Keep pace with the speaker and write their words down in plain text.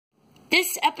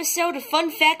This episode of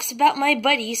Fun Facts About My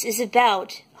Buddies is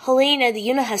about Helena the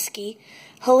Unihusky.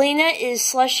 Helena is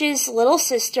Slush's little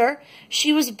sister.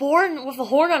 She was born with a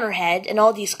horn on her head and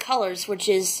all these colors, which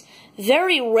is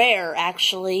very rare,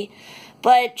 actually.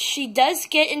 But she does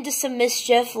get into some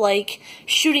mischief, like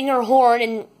shooting her horn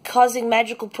and causing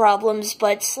magical problems,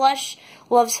 but Slush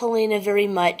loves Helena very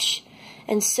much.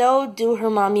 And so do her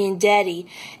mommy and daddy.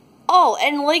 Oh,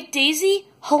 and like Daisy,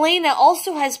 Helena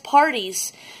also has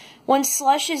parties. When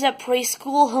Slush is at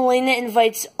preschool, Helena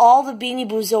invites all the Beanie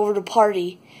Boos over to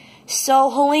party. So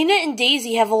Helena and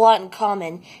Daisy have a lot in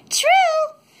common. True!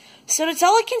 So that's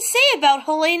all I can say about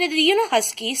Helena the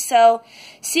Unihusky, so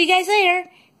see you guys later.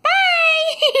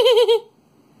 Bye!